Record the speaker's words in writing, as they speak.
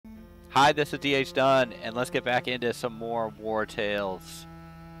Hi, this is DH Dunn, and let's get back into some more Wartales.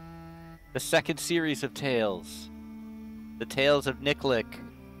 The second series of tales. The tales of Nicklick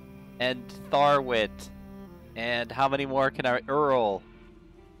and Tharwit. And how many more can I... Earl.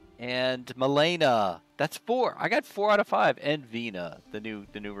 And Milena. That's 4. I got 4 out of 5. And Vina, the new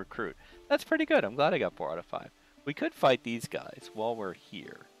recruit. That's pretty good. I'm glad I got 4 out of 5. We could fight these guys while we're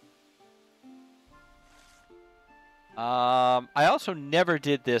here. I also never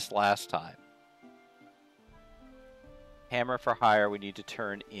did this last time. Hammer for hire we need to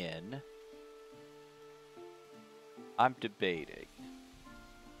turn in. I'm debating.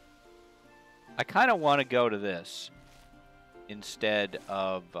 I kind of want to go to this instead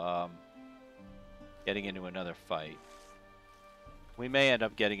of getting into another fight. We may end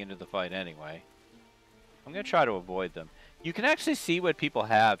up getting into the fight anyway. I'm going to try to avoid them. You can actually see what people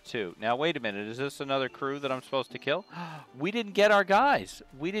have, too. Now, wait a minute. Is this another crew that I'm supposed to kill? We didn't get our guys.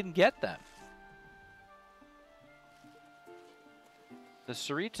 We didn't get them. The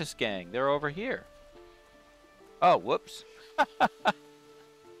Cerritos gang. They're over here. Oh, whoops.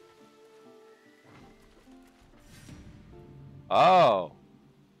 Oh.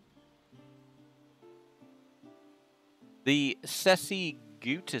 The Ceci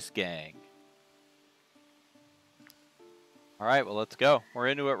Gutis gang. All right, well, let's go. We're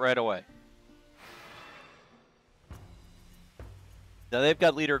into it right away. Now, they've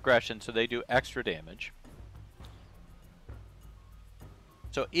got leader aggression, so they do extra damage.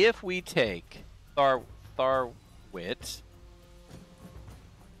 So if we take Tharwit,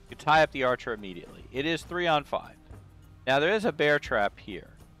 you tie up the archer immediately. It is 3 on 5. Now, there is a bear trap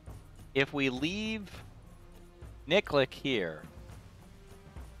here. If we leave Nicklick here,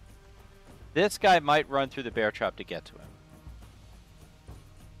 this guy might run through the bear trap to get to him.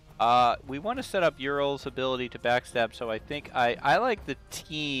 We want to set up Ural's ability to backstab, so I think I like the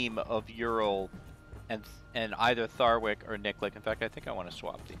team of Ural and either Tharwick or Nicklick. In fact, I think I want to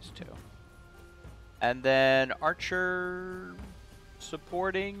swap these two. And then Archer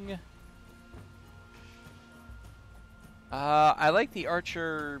supporting. I like the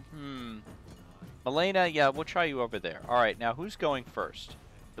Archer. Milena, yeah, we'll try you over there. All right, now who's going first?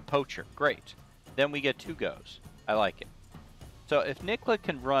 The Poacher. Great. Then we get 2 goes. I like it. So if Nicklick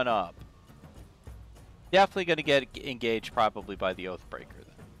can run up, definitely going to get engaged probably by the Oathbreaker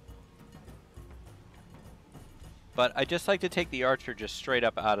then. But I just like to take the Archer just straight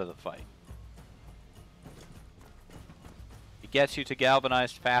up out of the fight. It gets you to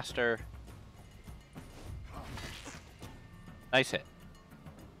galvanized faster. Nice hit.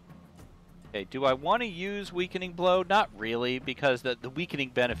 Okay, do I want to use Weakening Blow? Not really, because the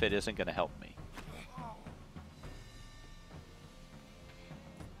weakening benefit isn't going to help me.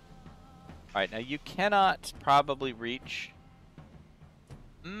 Alright, now you cannot probably reach...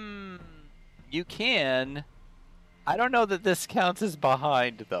 you can. I don't know that this counts as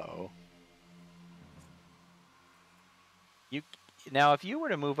behind, though. Now, if you were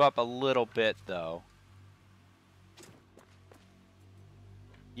to move up a little bit, though,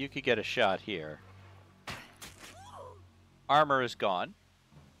 you could get a shot here. Armor is gone.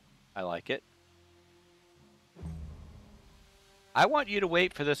 I like it. I want you to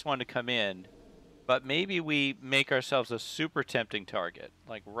wait for this one to come in, but maybe we make ourselves a super tempting target,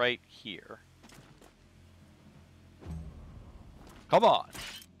 like right here. Come on.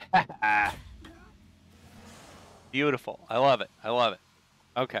 Beautiful. I love it. I love it.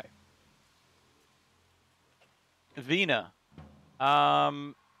 Okay. Vina.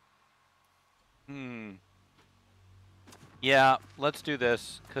 Yeah, let's do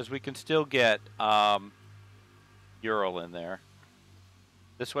this, because we can still get Ural in there.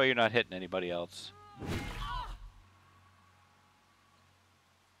 This way you're not hitting anybody else.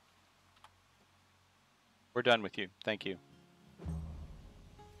 We're done with you. Thank you.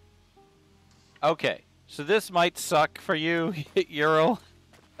 Okay, so this might suck for you, Ural.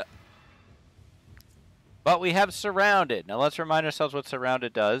 But we have Surrounded. Now let's remind ourselves what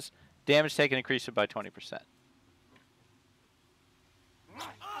Surrounded does. Damage taken increases by 20%.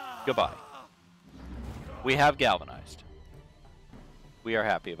 Goodbye. We have Galvanized. We are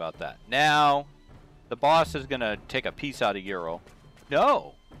happy about that. Now, the boss is going to take a piece out of Ural.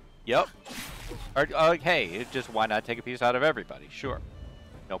 No. Yep. Or, hey, just why not take a piece out of everybody? Sure.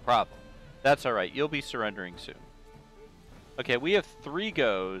 No problem. That's all right. You'll be surrendering soon. Okay, we have 3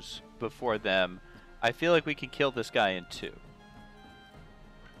 goes before them. I feel like we can kill this guy in 2.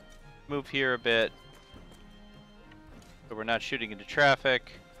 Move here a bit. So we're not shooting into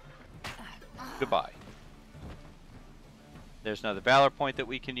traffic. Goodbye. There's another Valor point that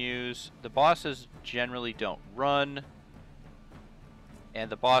we can use. The bosses generally don't run. And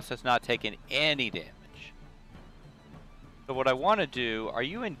the boss has not taken any damage. So what I want to do, are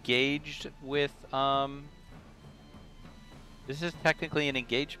you engaged with, this is technically an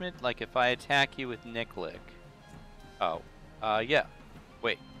engagement? Like if I attack you with Nicklick. Oh, yeah.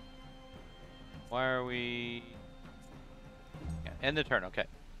 Wait. Why are we... Yeah, end the turn, okay.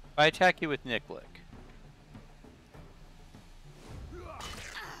 If I attack you with Nicklick.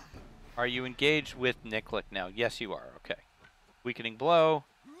 Are you engaged with Nicklick now? Yes, you are, okay. Weakening blow.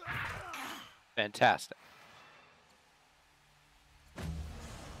 Fantastic.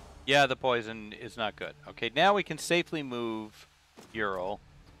 Yeah, the poison is not good. Okay, now we can safely move Ural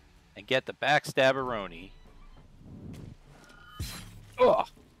and get the backstabberoni. Ugh.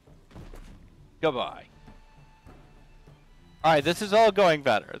 Goodbye. Alright, this is all going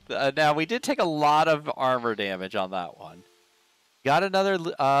better. Now, we did take a lot of armor damage on that one. Got another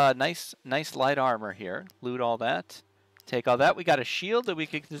nice light armor here. Loot all that. Take all that. We got a shield that we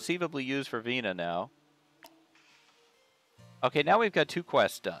could conceivably use for Vina now. Okay, now we've got 2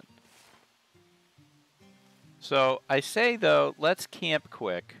 quests done. So, I say, though, let's camp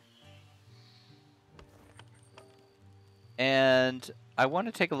quick. And I want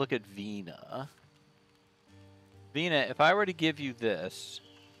to take a look at Vina. Vina, if I were to give you this...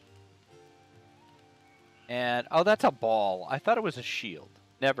 And, oh, that's a ball. I thought it was a shield.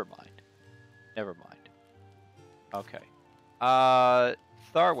 Never mind. Never mind. Okay.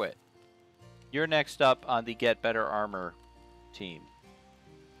 Tharwit, you're next up on the Get Better Armor team.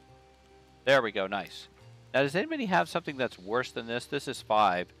 There we go, nice. Now, does anybody have something that's worse than this? This is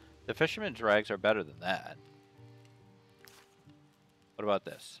 5. The Fisherman's Rags are better than that. What about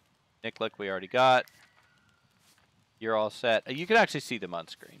this? Nicklick we already got. You're all set. You can actually see them on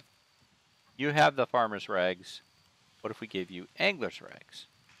screen. You have the Farmer's Rags. What if we gave you Angler's Rags?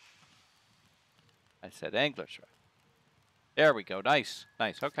 I said Angler's Rags. There we go. Nice.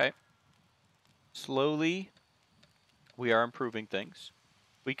 Nice. Okay. Slowly, we are improving things.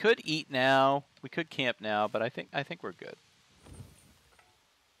 We could eat now. We could camp now, but I think we're good.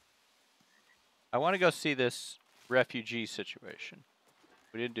 I want to go see this refugee situation.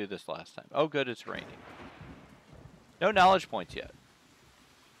 We didn't do this last time. Oh, good. It's raining. No knowledge points yet.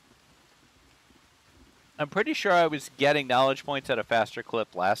 I'm pretty sure I was getting knowledge points at a faster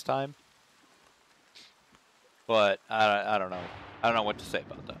clip last time. But I don't know. I don't know what to say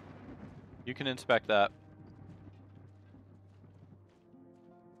about that. You can inspect that.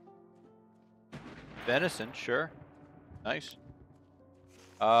 Venison, sure. Nice.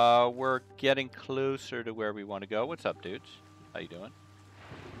 We're getting closer to where we want to go. What's up, dudes? How you doing?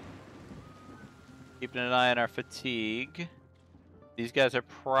 Keeping an eye on our fatigue. These guys are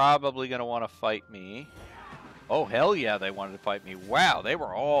probably going to want to fight me. Oh, hell yeah, they wanted to fight me. Wow, they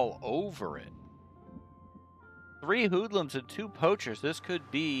were all over it. 3 hoodlums and 2 poachers. This could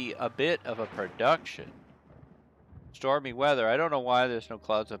be a bit of a production. Stormy weather. I don't know why there's no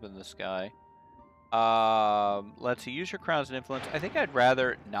clouds up in the sky. Let's see. Use your crowns and influence. I think I'd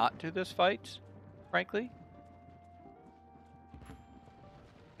rather not do this fight, frankly.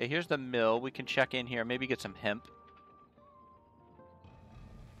 Okay, here's the mill. We can check in here. Maybe get some hemp.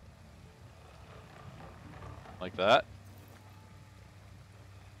 Like that.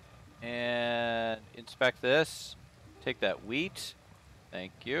 And inspect this. Take that wheat.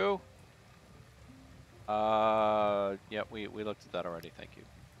 Thank you. Yeah, we looked at that already. Thank you.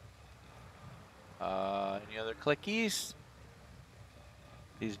 Any other clickies?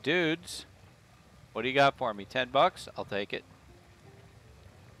 These dudes. What do you got for me? $10? I'll take it.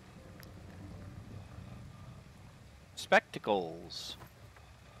 Spectacles.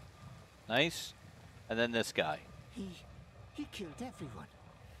 Nice. And then this guy. He killed everyone.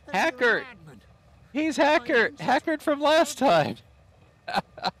 Hackert! He's Hackert! Hackert from last time!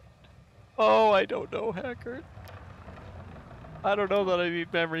 Oh, I don't know, Hackert. I don't know that I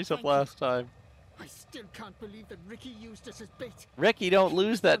need memories of last time. I still can't believe that Ricky used us as bait. Ricky, don't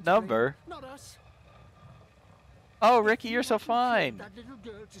lose that number. Not us. Oh, Ricky, you're so fine. That little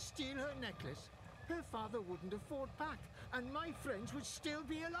girl to steal her necklace. Her father wouldn't have fought back, and my friends would still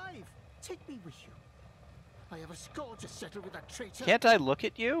be alive. Take me with you. I have a score to settle with that traitor. Can't I look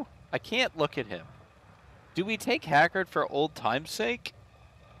at you? I can't look at him. Do we take Hackert for old time's sake?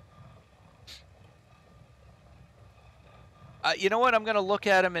 You know what? I'm going to look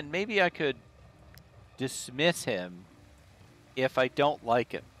at him and maybe I could dismiss him if I don't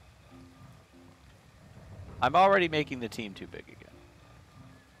like him. I'm already making the team too big again.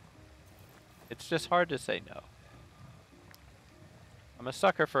 It's just hard to say no. I'm a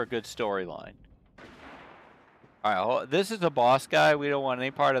sucker for a good storyline. Alright, this is a boss guy. We don't want any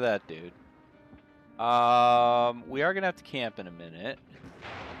part of that, dude. We are going to have to camp in a minute.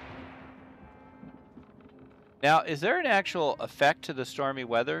 Now, is there an actual effect to the stormy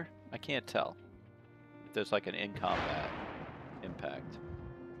weather? I can't tell. If there's like an in-combat impact.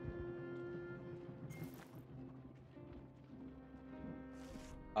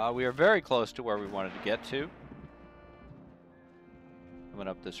 We are very close to where we wanted to get to. Coming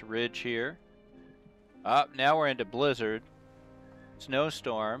up this ridge here. Now we're into blizzard.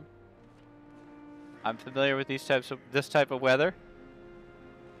 Snowstorm. I'm familiar with this type of weather.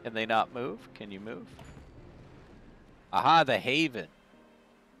 Can they not move? Can you move? Aha, the Haven.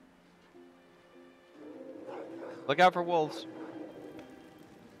 Look out for wolves.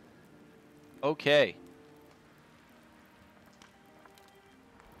 Okay.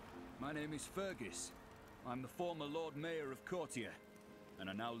 My name is Fergas. I'm the former Lord Mayor of Courtier, and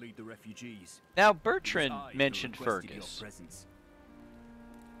I now lead the refugees. Now, Bertrand mentioned Fergas.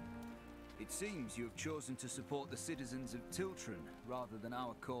 It seems you have chosen to support the citizens of Tiltron rather than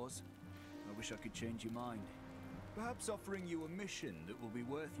our cause. I wish I could change your mind. Perhaps offering you a mission that will be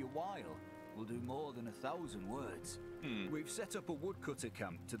worth your while will do more than 1,000 words. We've set up a woodcutter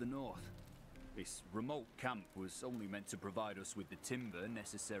camp to the north. This remote camp was only meant to provide us with the timber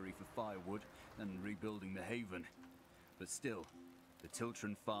necessary for firewood and rebuilding the haven. But still, the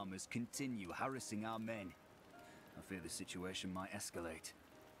Tiltron farmers continue harassing our men. I fear the situation might escalate.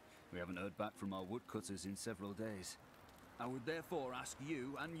 We haven't heard back from our woodcutters in several days. I would therefore ask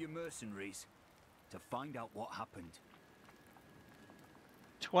you and your mercenaries to find out what happened.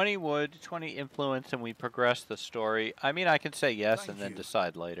 20 wood, 20 influence, and we progress the story. I mean, I can say yes and then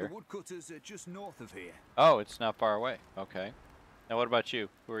decide later. The woodcutters are just north of here. Oh, it's not far away. Okay. Now, what about you?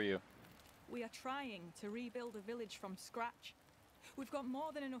 Who are you? We are trying to rebuild a village from scratch. We've got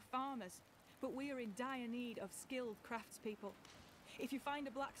more than enough farmers, but we are in dire need of skilled craftspeople. If you find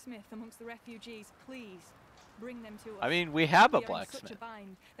a blacksmith amongst the refugees, please bring them to us. I mean, we have a We are in blacksmith. such a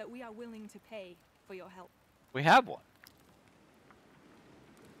bind that we are willing to pay for your help. We have one.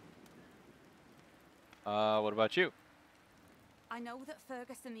 What about you? I know that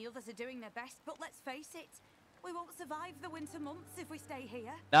Fergus and the others are doing their best, but let's face it, we won't survive the winter months if we stay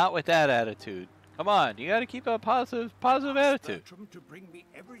here. Not with that attitude. Come on, you gotta keep a positive attitude. Bertram to bring me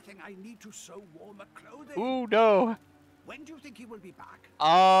everything I need to sew warmer clothing. Ooh, no. When do you think he will be back?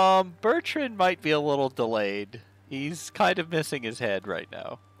 Bertrand might be a little delayed. He's kind of missing his head right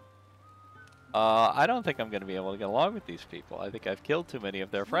now. I don't think I'm going to be able to get along with these people. I think I've killed too many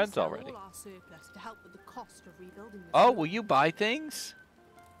of their friends already. All our surplus to help with the cost of rebuilding the Oh, city. will you buy things?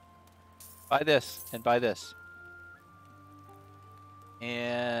 Buy this and buy this.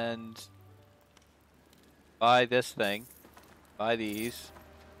 And buy this thing. Buy these.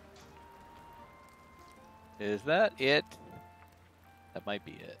 Is that it? That might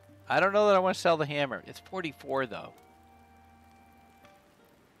be it. I don't know that I want to sell the hammer. It's 44 though.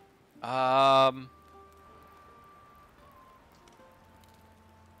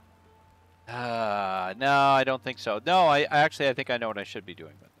 No, I don't think so. No, I think I know what I should be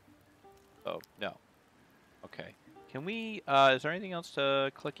doing with it. Oh, no. Okay. Can we, is there anything else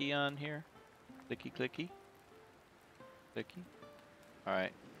to clicky on here? Clicky, clicky. Clicky.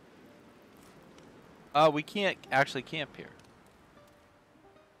 Alright. We can't actually camp here.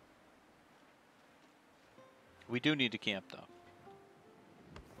 We do need to camp, though.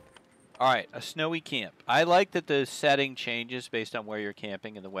 Alright, a snowy camp. I like that the setting changes based on where you're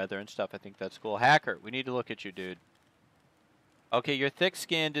camping and the weather and stuff. I think that's cool. Hacker, we need to look at you, dude. Okay, you're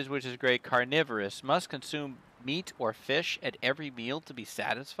thick-skinned, which is great. Carnivorous. Must consume meat or fish at every meal to be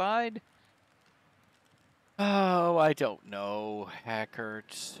satisfied? Oh, I don't know,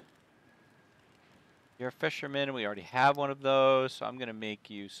 Hackers. You're a fisherman, and we already have one of those, so I'm going to make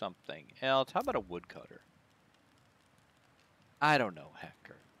you something else. How about a woodcutter? I don't know,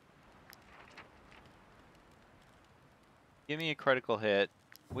 Hacker. Give me a critical hit.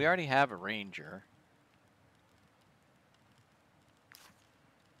 We already have a ranger.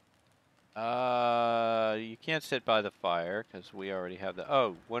 You can't sit by the fire because we already have the.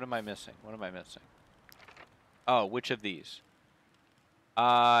 Oh, what am I missing? What am I missing? Oh, which of these?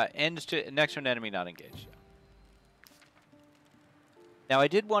 Ends to next to an enemy not engaged. Now I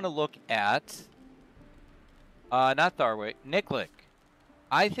did want to look at. Not Tharwick, Nicklick.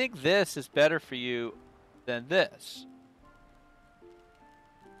 I think this is better for you than this.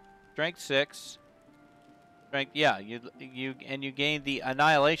 Strength 6. Strength, yeah, you gain the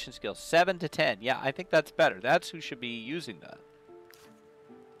annihilation skill 7 to 10. Yeah, I think that's better. That's who should be using that.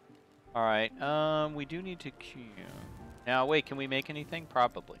 All right. We do need to queue. Now, wait, can we make anything?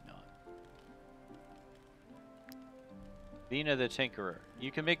 Probably not. Vina the Tinkerer.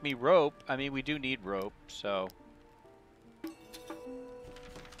 You can make me rope. I mean, we do need rope, so.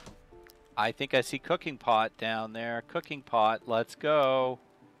 I think I see cooking pot down there. Cooking pot, let's go.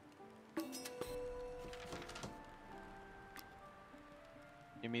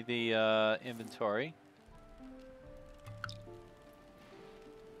 Give me the inventory.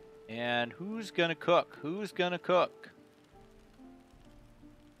 And who's gonna cook? Who's gonna cook?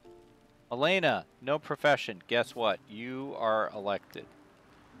 Elena, no profession. Guess what? You are elected.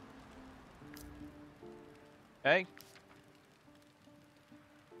 Okay.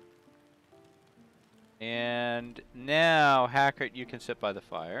 And now, Hackert, you can sit by the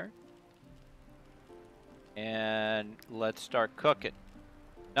fire. And let's start cooking.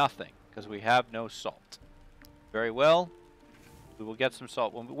 Nothing, because we have no salt. Very well. We will get some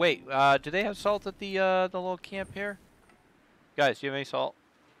salt. Wait, do they have salt at the little camp here? Guys, do you have any salt?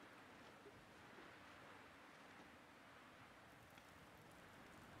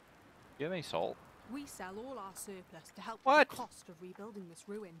 Do you have any salt? We sell all our surplus to help What? with the cost of rebuilding this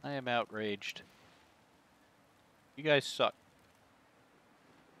ruin. I am outraged. You guys suck.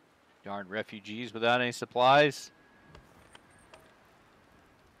 Darn refugees without any supplies.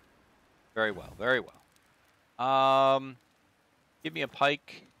 Very well, very well. Give me a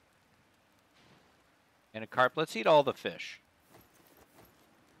pike and a carp. Let's eat all the fish.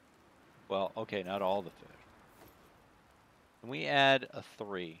 Well, okay, not all the fish. Can we add a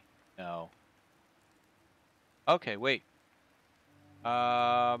 3? No. Okay, wait.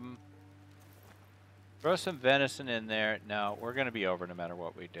 Throw some venison in there. No, we're going to be over no matter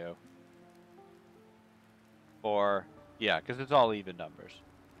what we do. Or, yeah, because it's all even numbers.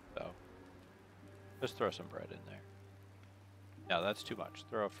 So, just throw some bread in there. No, that's too much.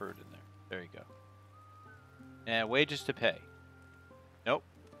 Throw a fruit in there. There you go. And wages to pay. Nope.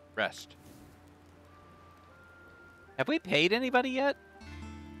 Rest. Have we paid anybody yet?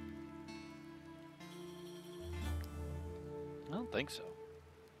 I don't think so.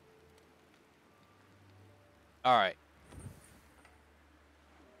 All right.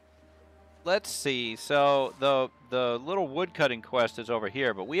 Let's see. So the little woodcutting quest is over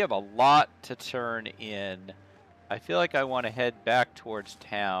here, but we have a lot to turn in. I feel like I want to head back towards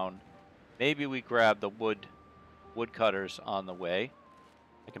town. Maybe we grab the woodcutters on the way.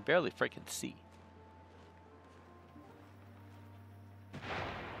 I can barely freaking see.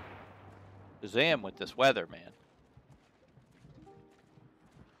 Shazam with this weather, man.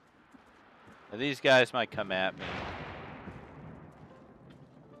 Now, these guys might come at me.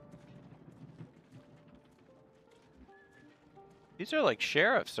 These are like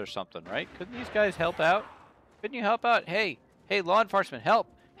sheriffs or something, right? Couldn't these guys help out? Couldn't you help out? Hey, law enforcement, help,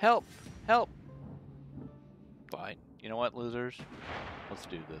 help, help. Fine. You know what, losers? Let's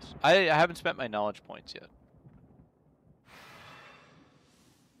do this. I haven't spent my knowledge points yet.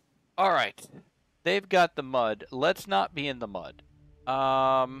 All right. They've got the mud. Let's not be in the mud.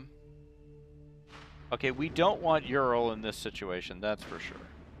 Okay, we don't want Ural in this situation, that's for sure.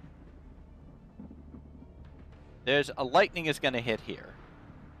 There's a lightning is going to hit here.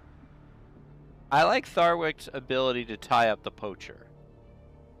 I like Tharwick's ability to tie up the poacher.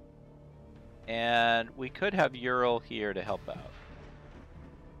 And we could have Ural here to help out.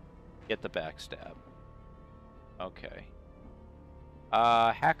 Get the backstab. Okay.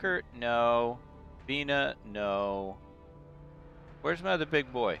 Hacker, no. Vina, no. Where's my other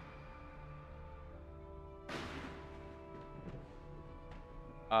big boy?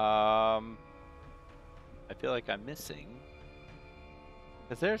 I feel like I'm missing.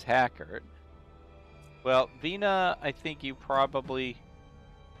 Because there's Hackert. Well, Vina, I think you probably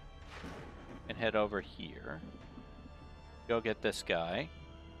can head over here. Go get this guy.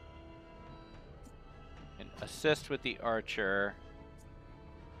 And assist with the archer.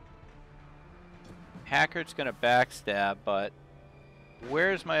 Hackert's gonna backstab, but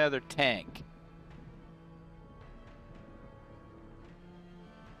where's my other tank?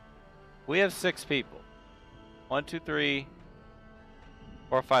 We have 6 people. 1, 2, 3,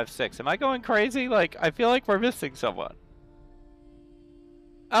 4, 5, 6. Am I going crazy? Like, I feel like we're missing someone.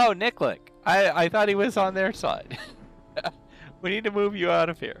 Oh, Nicklick. I thought he was on their side. We need to move you out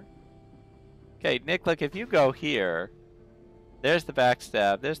of here. Okay, Nicklick, if you go here, there's the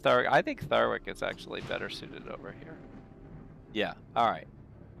backstab. There's Tharwick. I think Tharwick is actually better suited over here. Yeah, alright.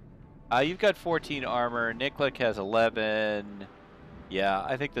 You've got 14 armor. Nicklick has 11. Yeah,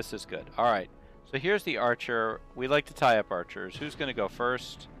 I think this is good. Alright. So here's the archer. We like to tie up archers. Who's going to go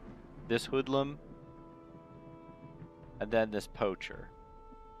first? This hoodlum. And then this poacher.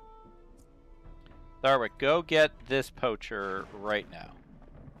 Tharwick, go get this poacher right now.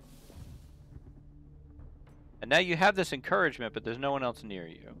 And now you have this encouragement, but there's no one else near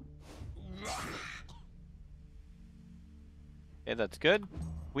you. Okay, that's good.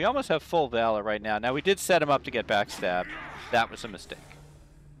 We almost have full valor right now. Now, we did set him up to get backstabbed. That was a mistake.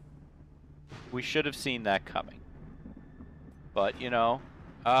 We should have seen that coming. But, you know,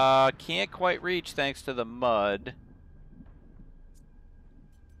 can't quite reach thanks to the mud.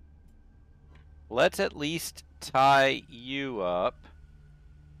 Let's at least tie you up.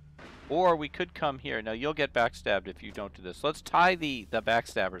 Or we could come here. Now, you'll get backstabbed if you don't do this. Let's tie the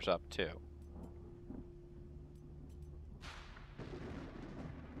backstabbers up, too.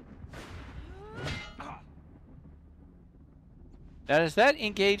 Now, does that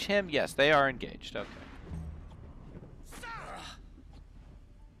engage him? Yes, they are engaged. Okay.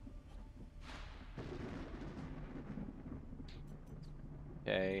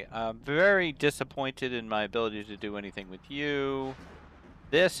 Okay, I'm very disappointed in my ability to do anything with you.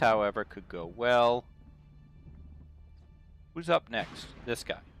 This, however, could go well. Who's up next? This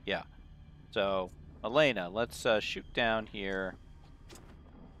guy. Yeah. So, Elena, let's shoot down here.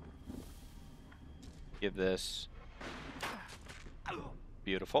 Give this.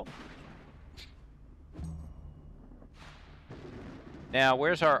 Beautiful. Now,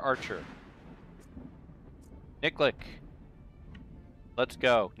 where's our archer? Nicklick. Let's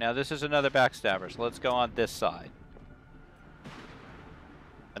go. Now, this is another backstabber, so let's go on this side.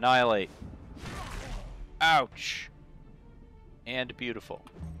 Annihilate. Ouch. And beautiful.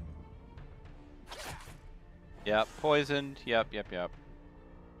 Yep, poisoned. Yep.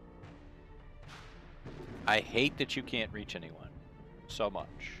 I hate that you can't reach anyone so much.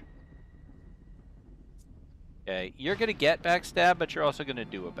 Okay, you're going to get backstab, but you're also going to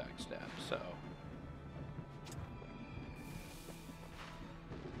do a backstab, so...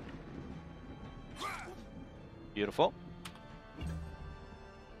 Beautiful.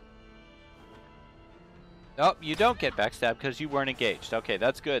 Oh, you don't get backstab because you weren't engaged. Okay,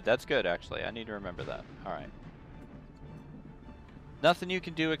 that's good. That's good, actually. I need to remember that. All right. Nothing you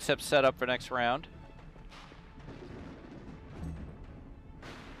can do except set up for next round.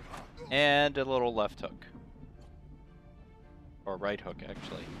 And a little left hook. Or right hook,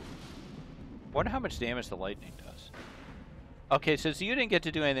 actually. Wonder how much damage the lightning does. Okay, so you didn't get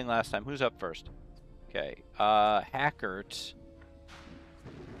to do anything last time. Who's up first? Okay, Hackert.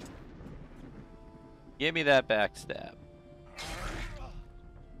 Give me that backstab.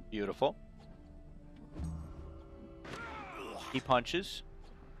 Beautiful. He punches.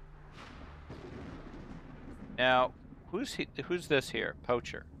 Now, who's this here?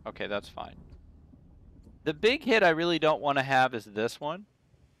 Poacher. Okay, that's fine. The big hit I really don't want to have is this one.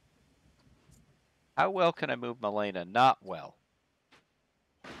 How well can I move Milena? Not well.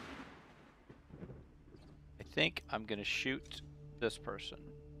 I think I'm going to shoot this person.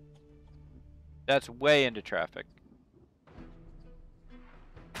 That's way into traffic.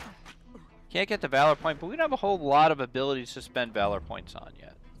 Can't get the Valor point, but we don't have a whole lot of abilities to spend Valor points on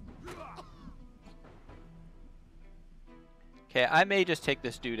yet. Okay, I may just take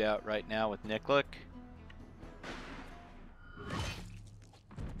this dude out right now with Nicklick.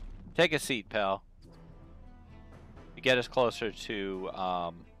 Take a seat, pal. To get us closer to,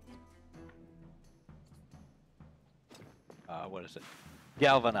 what is it?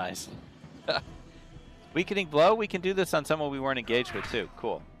 Galvanized. Weakening blow? We can do this on someone we weren't engaged with, too.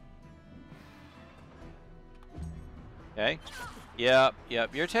 Cool. Okay. Yep.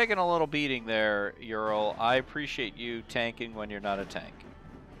 You're taking a little beating there, Ural. I appreciate you tanking when you're not a tank.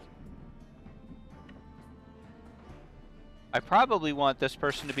 I probably want this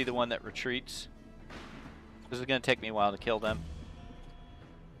person to be the one that retreats. This is going to take me a while to kill them.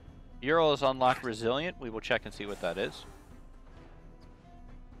 Ural is unlocked resilient. We will check and see what that is.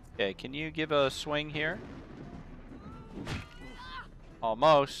 Okay, can you give a swing here?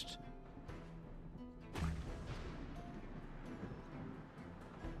 Almost.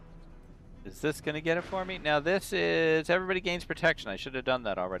 Is this going to get it for me? Now this is... Everybody gains protection. I should have done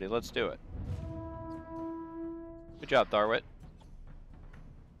that already. Let's do it. Good job, Tharwit.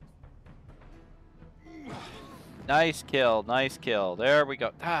 Nice kill. Nice kill. There we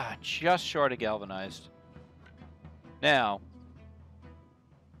go. Ah, just short of galvanized. Now...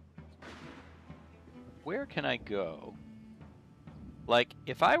 Where can I go? Like,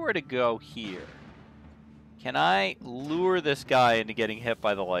 if I were to go here, can I lure this guy into getting hit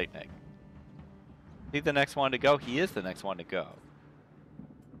by the lightning? Is he the next one to go? He is the next one to go.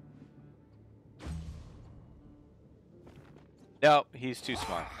 No, he's too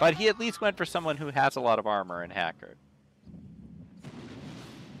smart. But he at least went for someone who has a lot of armor in Hackard.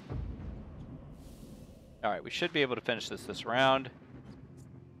 Alright, we should be able to finish this round.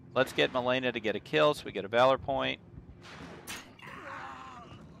 Let's get Milena to get a kill so we get a Valor point.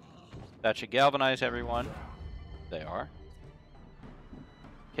 That should galvanize everyone. They are.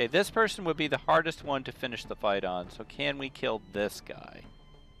 Okay, this person would be the hardest one to finish the fight on, so can we kill this guy?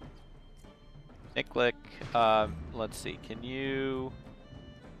 Nicklick, let's see, can you...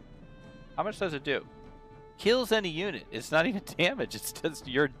 How much does it do? Kills any unit. It's not even damage, it's just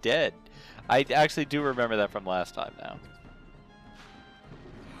you're dead. I actually do remember that from last time now.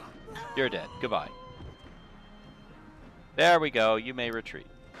 You're dead. Goodbye. There we go. You may retreat.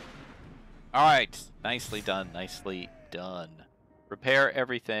 Alright. Nicely done. Nicely done. Repair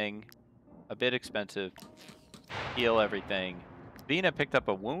everything. A bit expensive. Heal everything. Vina picked up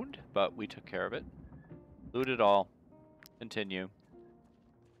a wound, but we took care of it. Loot it all. Continue.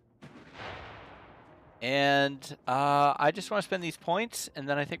 And I just want to spend these points, and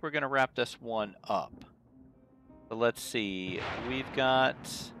then I think we're going to wrap this one up. So let's see. We've got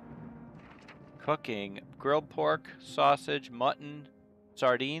cooking. Grilled pork, sausage, mutton,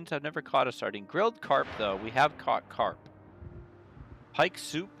 sardines. I've never caught a sardine. Grilled carp, though. We have caught carp. Pike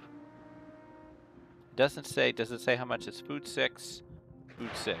soup. Doesn't say. Does it say how much it's food 6? Food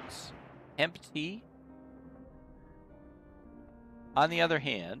 6. Hemp tea. On the other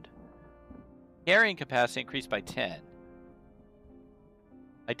hand, carrying capacity increased by 10.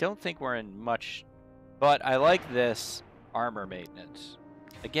 I don't think we're in much, but I like this armor maintenance.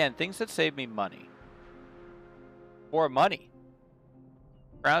 Again, things that save me money. More money.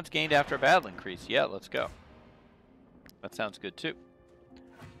 Rounds gained after a battle increase. Yeah, let's go. That sounds good too.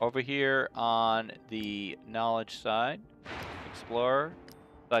 Over here on the knowledge side, explorer,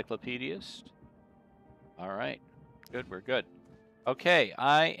 encyclopedist. All right, good, we're good. Okay,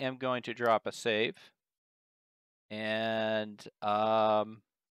 I am going to drop a save and head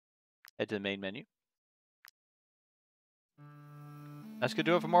to the main menu. That's going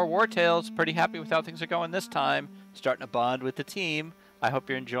to do it for more Wartales. Pretty happy with how things are going this time. Starting to bond with the team. I hope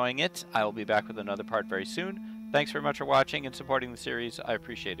you're enjoying it. I will be back with another part very soon. Thanks very much for watching and supporting the series. I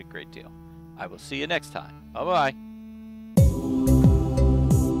appreciate it a great deal. I will see you next time. Bye-bye.